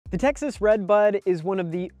The Texas Redbud is one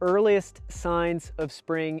of the earliest signs of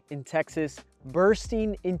spring in Texas,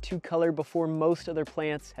 bursting into color before most other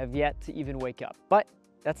plants have yet to even wake up. But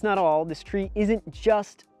that's not all. This tree isn't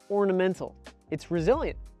just ornamental. It's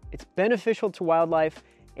resilient, it's beneficial to wildlife,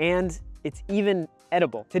 and it's even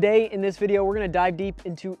edible. Today in this video, we're gonna dive deep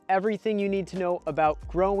into everything you need to know about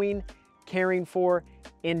growing, caring for,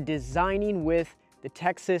 and designing with the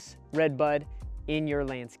Texas Redbud in your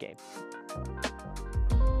landscape.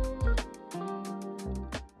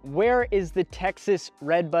 Where is the Texas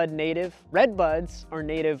Redbud native? Redbuds are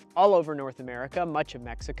native all over North America, much of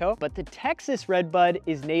Mexico, but the Texas Redbud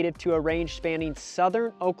is native to a range spanning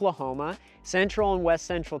southern Oklahoma, central and west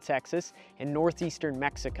central Texas, and northeastern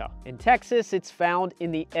Mexico. In Texas, it's found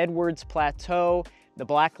in the Edwards Plateau, the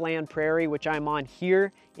Blackland Prairie, which I'm on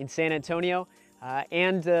here in San Antonio,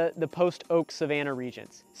 and the post-oak savanna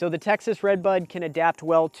regions. So the Texas Redbud can adapt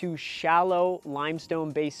well to shallow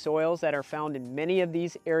limestone-based soils that are found in many of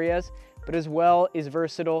these areas, but as well is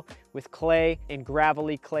versatile with clay and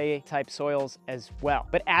gravelly clay type soils as well.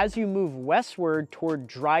 But as you move westward toward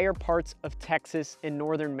drier parts of Texas and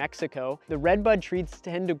northern Mexico, the Redbud trees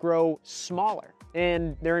tend to grow smaller,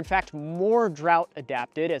 and they're in fact more drought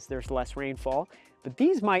adapted as there's less rainfall. But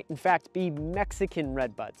these might in fact be Mexican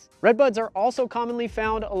redbuds. Redbuds are also commonly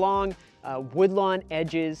found along woodlawn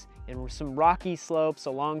edges and some rocky slopes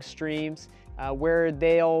along streams where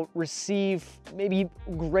they'll receive maybe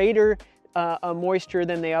greater moisture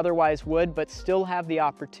than they otherwise would, but still have the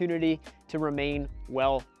opportunity to remain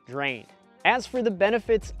well drained. As for the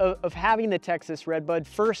benefits of having the Texas Redbud,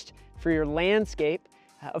 first for your landscape,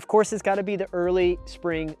 of course it's got to be the early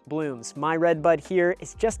spring blooms. My redbud here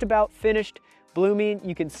is just about finished blooming.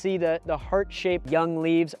 You can see the heart-shaped young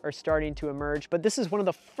leaves are starting to emerge, but this is one of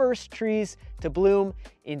the first trees to bloom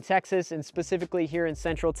in Texas, and specifically here in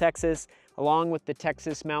central Texas, along with the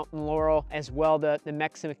Texas mountain laurel, as well the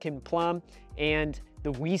Mexican plum and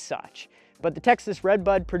the huisache. But the Texas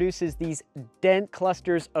Redbud produces these dense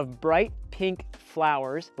clusters of bright pink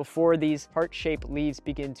flowers before these heart-shaped leaves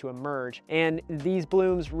begin to emerge. And these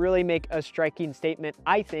blooms really make a striking statement,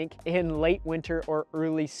 I think, in late winter or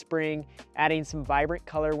early spring, adding some vibrant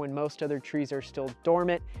color when most other trees are still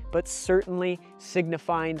dormant, but certainly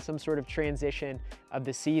signifying some sort of transition of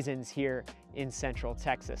the seasons here in central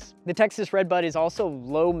Texas. The Texas Redbud is also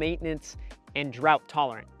low maintenance and drought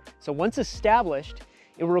tolerant. So once established,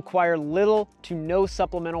 it will require little to no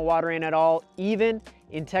supplemental watering at all, even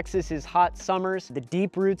in Texas's hot summers. The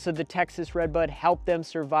deep roots of the Texas Redbud help them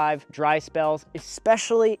survive dry spells,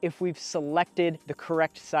 especially if we've selected the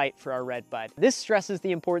correct site for our redbud. This stresses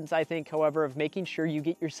the importance, I think, however, of making sure you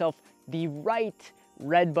get yourself the right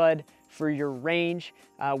redbud for your range,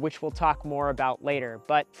 which we'll talk more about later.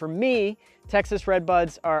 But for me, Texas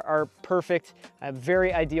Redbuds are perfect,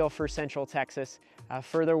 very ideal for central Texas.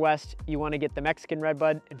 Further west, you want to get the Mexican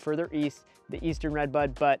Redbud, and further east, the Eastern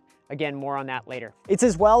Redbud, but again, more on that later. It's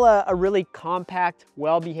as well a really compact,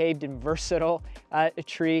 well-behaved, and versatile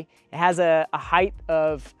tree. It has a height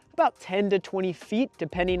of about 10 to 20 feet,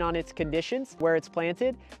 depending on its conditions, where it's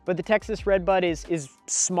planted. But the Texas Redbud is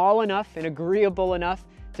small enough and agreeable enough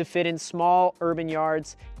to fit in small urban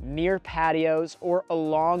yards, near patios, or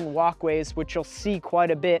along walkways, which you'll see quite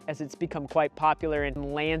a bit as it's become quite popular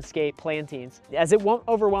in landscape plantings, as it won't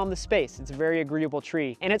overwhelm the space. It's a very agreeable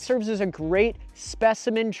tree. And it serves as a great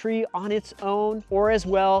specimen tree on its own, or as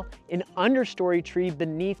well, an understory tree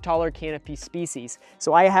beneath taller canopy species.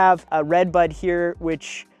 So I have a redbud here,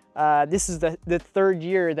 which this is the third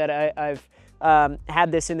year that I've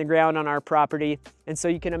had this in the ground on our property. And so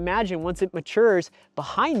you can imagine once it matures,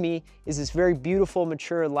 behind me is this very beautiful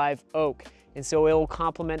mature live oak. And so it will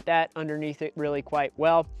complement that underneath it really quite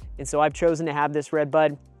well. And so I've chosen to have this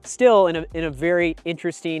redbud still in a very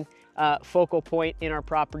interesting focal point in our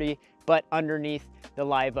property, but underneath the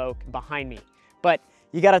live oak behind me. But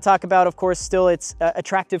you got to talk about, of course, still its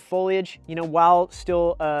attractive foliage. You know, while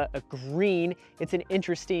still a green, it's an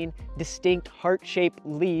interesting, distinct heart-shaped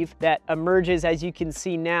leaf that emerges, as you can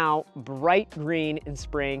see now, bright green in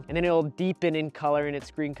spring, and then it'll deepen in color in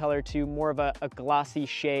its green color to more of a glossy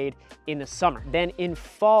shade in the summer. Then in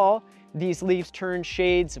fall, these leaves turn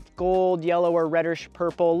shades of gold, yellow, or reddish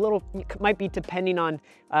purple. A little, might be depending on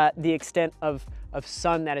the extent of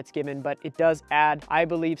sun that it's given, but it does add, I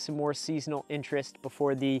believe, some more seasonal interest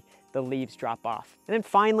before the leaves drop off. And then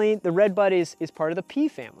finally, the redbud is part of the pea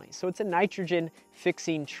family. So it's a nitrogen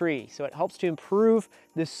fixing tree. So it helps to improve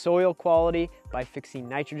the soil quality by fixing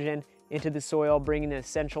nitrogen into the soil, bringing an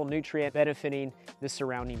essential nutrient benefiting the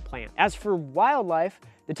surrounding plant. As for wildlife,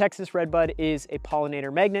 the The Texas Redbud is a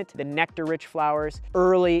pollinator magnet. The nectar-rich flowers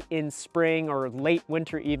early in spring or late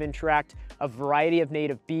winter even attract a variety of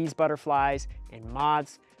native bees, butterflies, and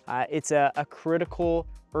moths. It's a critical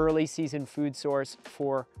early season food source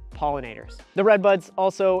for pollinators. The redbud's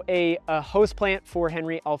also a host plant for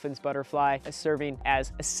Henry Elfin's butterfly, serving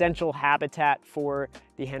as essential habitat for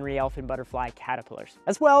the Henry Elfin butterfly caterpillars.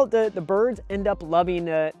 As well, the birds end up loving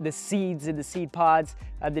the seeds in the seed pods,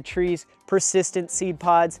 the tree's persistent seed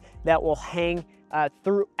pods that will hang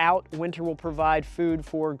throughout winter, will provide food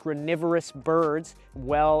for granivorous birds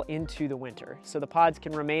well into the winter. So the pods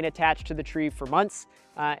can remain attached to the tree for months,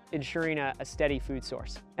 ensuring a steady food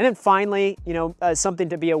source. And then finally, something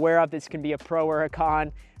to be aware of, this can be a pro or a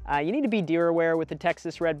con. You need to be deer aware with the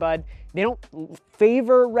Texas Redbud. They don't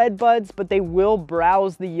favor redbuds, but they will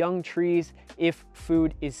browse the young trees if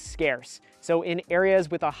food is scarce. So in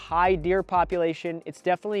areas with a high deer population, it's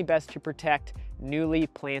definitely best to protect newly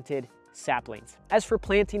planted saplings. As for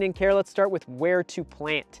planting and care, let's start with where to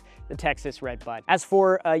plant the Texas Redbud. As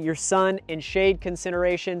for your sun and shade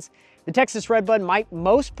considerations, the Texas Redbud might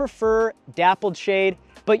most prefer dappled shade,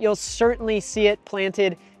 but you'll certainly see it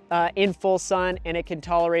planted in full sun, and it can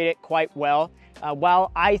tolerate it quite well.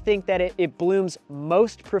 While I think that it blooms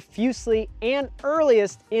most profusely and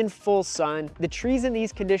earliest in full sun, the trees in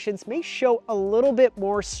these conditions may show a little bit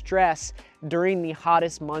more stress during the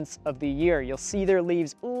hottest months of the year. You'll see their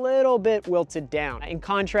leaves a little bit wilted down. In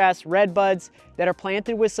contrast, redbuds that are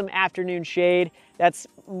planted with some afternoon shade, that's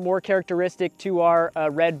more characteristic to our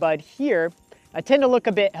redbud here, tend to look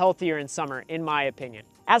a bit healthier in summer, in my opinion.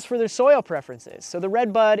 As for their soil preferences, so the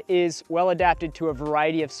redbud is well adapted to a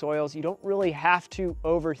variety of soils. You don't really have to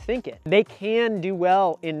overthink it. They can do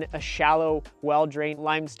well in a shallow, well-drained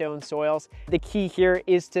limestone soils. The key here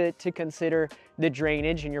is to consider the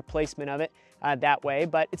drainage and your placement of it that way,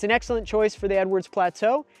 but it's an excellent choice for the Edwards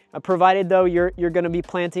Plateau, provided though you're gonna be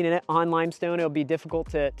planting it on limestone. It'll be difficult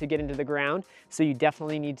to get into the ground, so you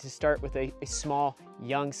definitely need to start with a small,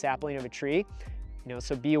 young sapling of a tree.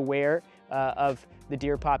 So be aware of the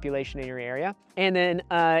deer population in your area. And then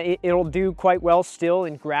it'll do quite well still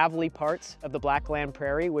in gravelly parts of the Blackland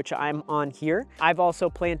Prairie, which I'm on here. I've also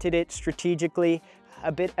planted it strategically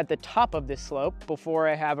a bit at the top of this slope before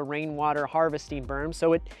I have a rainwater harvesting berm,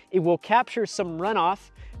 so it will capture some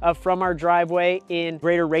runoff from our driveway in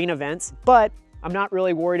greater rain events, but I'm not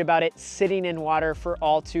really worried about it sitting in water for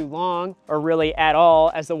all too long, or really at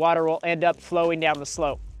all, as the water will end up flowing down the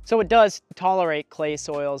slope. So it does tolerate clay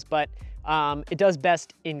soils, but it does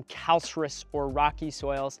best in calcareous or rocky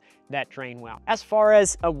soils that drain well. As far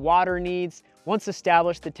as water needs, once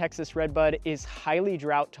established, the Texas Redbud is highly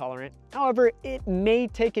drought tolerant. However, it may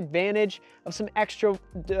take advantage of some extra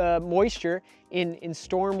moisture in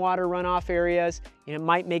stormwater runoff areas. It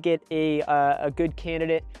might make it a good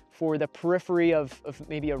candidate for the periphery of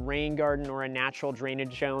maybe a rain garden or a natural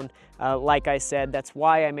drainage zone. Like I said, that's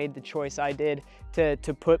why I made the choice I did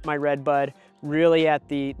to put my redbud really at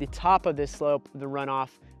the top of this slope, the runoff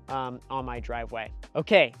on my driveway.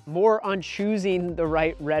 Okay, more on choosing the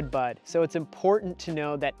right redbud. So it's important to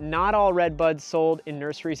know that not all redbuds sold in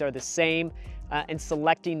nurseries are the same, and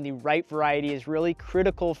selecting the right variety is really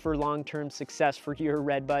critical for long-term success for your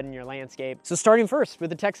redbud in your landscape. So starting first with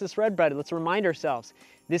the Texas Redbud, let's remind ourselves,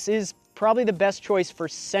 this is probably the best choice for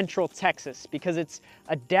Central Texas because it's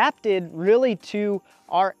adapted really to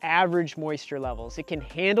our average moisture levels. It can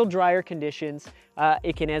handle drier conditions.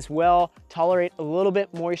 It can as well tolerate a little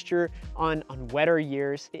bit moisture on wetter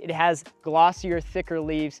years. It has glossier, thicker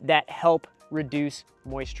leaves that help reduce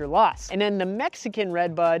moisture loss. And then the Mexican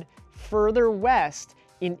Redbud, further west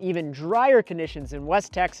in even drier conditions in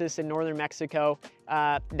West Texas and northern Mexico,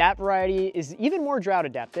 that variety is even more drought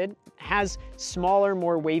adapted, has smaller,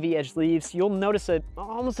 more wavy edge leaves. You'll notice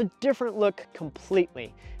almost a different look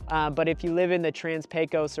completely. But if you live in the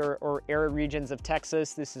Trans-Pecos or arid regions of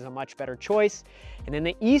Texas, this is a much better choice. And then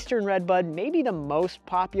the Eastern Redbud, maybe the most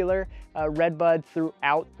popular redbud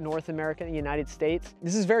throughout North America and the United States.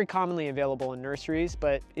 This is very commonly available in nurseries,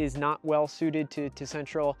 but is not well suited to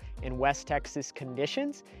Central and West Texas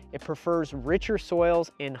conditions. It prefers richer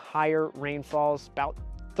soils and higher rainfalls, about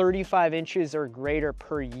 35 inches or greater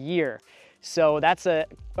per year. So that's a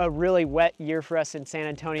really wet year for us in San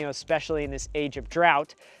Antonio, especially in this age of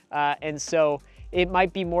drought. And so it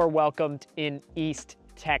might be more welcomed in East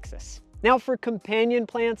Texas. Now for companion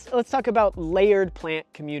plants, let's talk about layered plant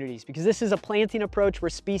communities, because this is a planting approach where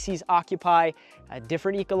species occupy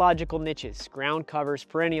different ecological niches, ground covers,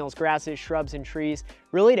 perennials, grasses, shrubs, and trees,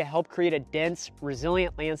 really to help create a dense,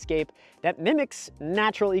 resilient landscape that mimics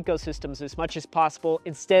natural ecosystems as much as possible.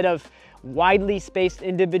 Instead of widely spaced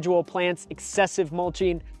individual plants, excessive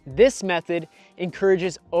mulching, this method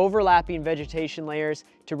encourages overlapping vegetation layers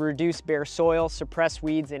to reduce bare soil, suppress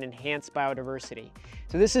weeds, and enhance biodiversity.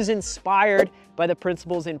 So this is inspired by the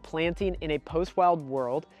principles in Planting in a Post-Wild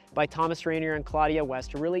World by Thomas Rainier and Claudia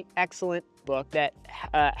West, a really excellent book that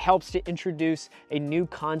helps to introduce a new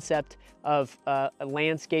concept of a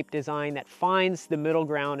landscape design that finds the middle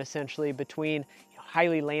ground essentially between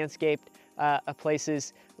highly landscaped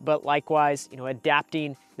places, but likewise,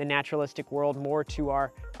 adapting the naturalistic world more to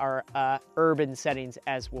our urban settings,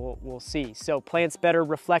 as we'll see. So plants better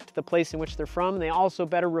reflect the place in which they're from, and they also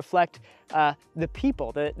better reflect the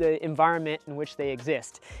people, the environment in which they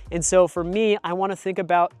exist. And so for me, I want to think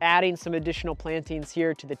about adding some additional plantings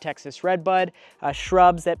here to the Texas Redbud,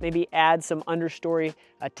 shrubs that maybe add some understory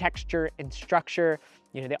texture and structure.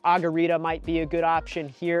 The agarita might be a good option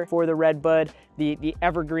here for the redbud, the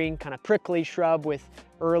evergreen kind of prickly shrub with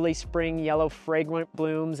early spring yellow fragrant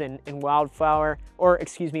blooms and wildlife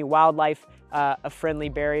friendly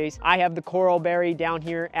berries. I have the coral berry down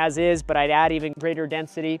here as is, but I'd add even greater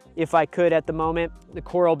density if I could at the moment. The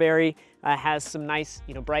coral berry has some nice,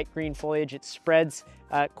 bright green foliage. It spreads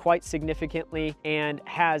quite significantly and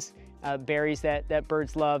has berries that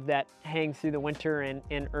birds love that hang through the winter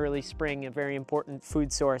and early spring, a very important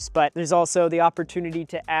food source. But there's also the opportunity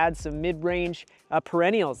to add some mid-range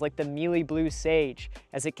perennials like the mealy blue sage,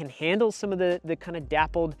 as it can handle some of the kind of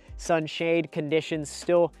dappled sunshade conditions,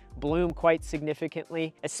 still bloom quite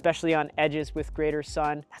significantly, especially on edges with greater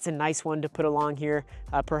sun. That's a nice one to put along here.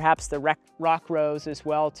 Perhaps the rock rose as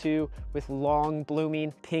well too, with long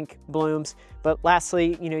blooming pink blooms. But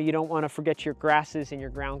lastly, you don't want to forget your grasses and your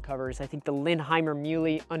ground covers. I think the Lindheimer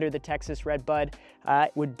muley under the Texas Redbud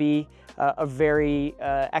would be a very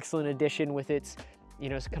excellent addition with its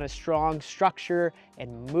kind of strong structure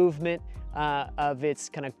and movement of its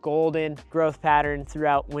kind of golden growth pattern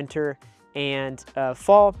throughout winter and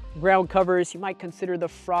fall. Ground covers, you might consider the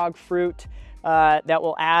frog fruit. That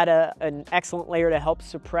will add an excellent layer to help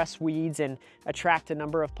suppress weeds and attract a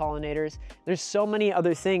number of pollinators. There's so many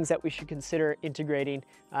other things that we should consider integrating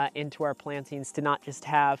into our plantings to not just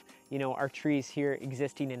have our trees here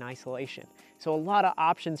existing in isolation. So a lot of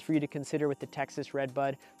options for you to consider with the Texas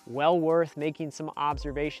Redbud. Well worth making some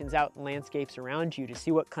observations out in landscapes around you to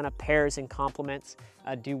see what kind of pairs and complements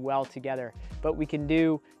do well together. But we can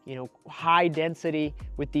do high density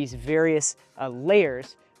with these various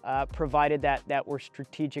layers, provided that we're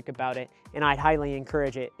strategic about it, and I'd highly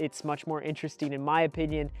encourage it. It's much more interesting, in my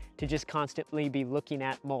opinion, to just constantly be looking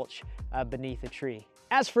at mulch beneath a tree.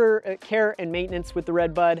 As for care and maintenance with the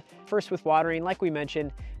redbud, first with watering, like we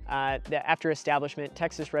mentioned, after establishment,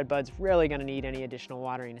 Texas Redbud's rarely going to need any additional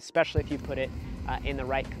watering, especially if you put it in the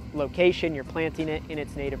right location, you're planting it in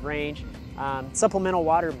its native range. Supplemental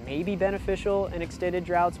water may be beneficial in extended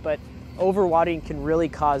droughts, but overwatering can really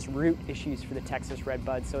cause root issues for the Texas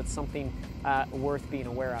Redbud, so it's something worth being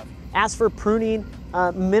aware of. As for pruning,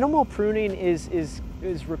 minimal pruning is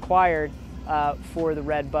required for the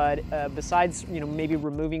redbud, besides maybe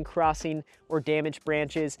removing crossing or damaged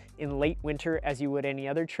branches in late winter as you would any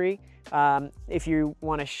other tree. If you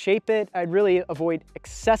want to shape it, I'd really avoid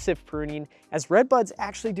excessive pruning, as redbuds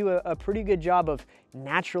actually do a pretty good job of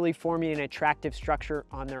naturally forming an attractive structure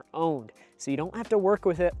on their own. So you don't have to work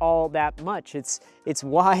with it all that much. It's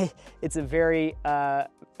why it's a very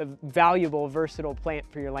valuable, versatile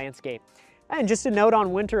plant for your landscape. And just a note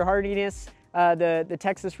on winter hardiness, the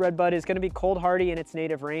Texas Redbud is going to be cold hardy in its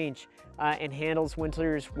native range and handles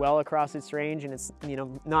winters well across its range, and it's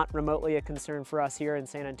not remotely a concern for us here in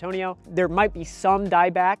San Antonio. There might be some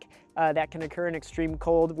dieback that can occur in extreme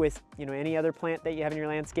cold with any other plant that you have in your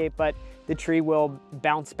landscape, but the tree will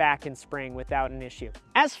bounce back in spring without an issue.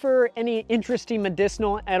 As for any interesting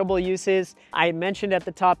medicinal edible uses, I mentioned at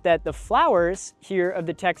the top that the flowers here of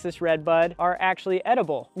the Texas Redbud are actually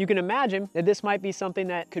edible. You can imagine that this might be something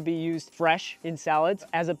that could be used fresh in salads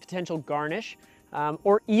as a potential garnish,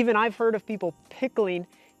 or even I've heard of people pickling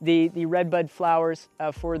the redbud flowers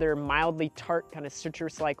for their mildly tart kind of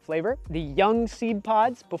citrus-like flavor. The young seed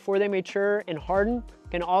pods, before they mature and harden,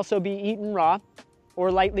 can also be eaten raw or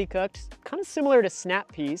lightly cooked, kind of similar to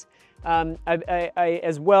snap peas. I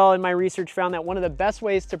as well in my research found that one of the best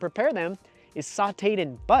ways to prepare them is sauteed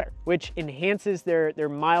in butter, which enhances their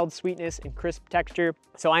mild sweetness and crisp texture.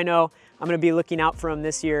 So I know I'm gonna be looking out for them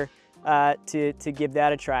this year to give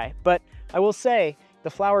that a try. But I will say, the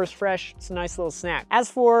flower is fresh, it's a nice little snack. As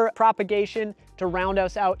for propagation, to round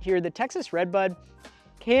us out here, the Texas Redbud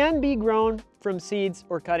can be grown from seeds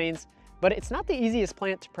or cuttings, but it's not the easiest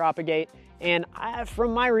plant to propagate. And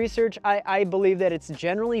from my research, I believe that it's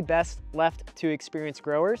generally best left to experienced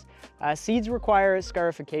growers. Seeds require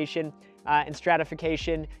scarification and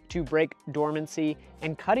stratification to break dormancy,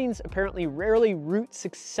 and cuttings apparently rarely root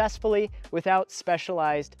successfully without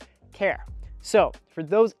specialized care. So for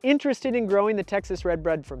those interested in growing the Texas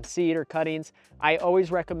Redbud from seed or cuttings, I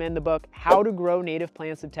always recommend the book How to Grow Native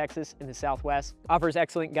Plants of Texas in the Southwest. Offers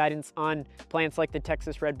excellent guidance on plants like the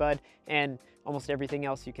Texas Redbud and almost everything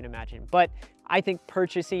else you can imagine. But I think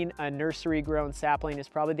purchasing a nursery grown sapling is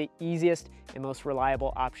probably the easiest and most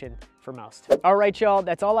reliable option for most. All right, y'all,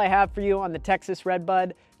 that's all I have for you on the Texas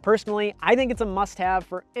Redbud. Personally, I think it's a must-have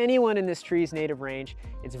for anyone in this tree's native range.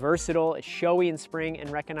 It's versatile, it's showy in spring, and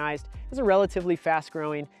recognized as a relatively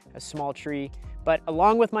fast-growing, small tree. But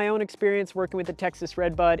along with my own experience working with the Texas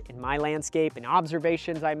Redbud in my landscape and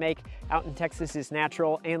observations I make out in Texas's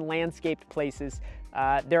natural and landscaped places,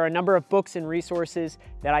 there are a number of books and resources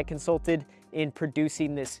that I consulted in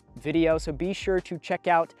producing this video. So be sure to check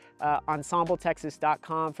out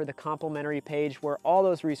ensembletexas.com for the complimentary page where all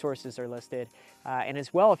those resources are listed. And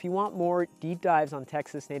as well, if you want more deep dives on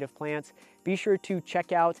Texas native plants, be sure to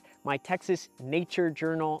check out my Texas Nature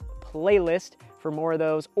Journal playlist for more of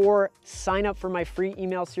those, or sign up for my free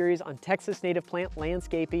email series on Texas native plant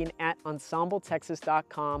landscaping at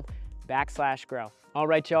ensembletexas.com/grow. All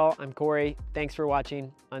right, y'all, I'm Corey. Thanks for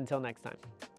watching. Until next time.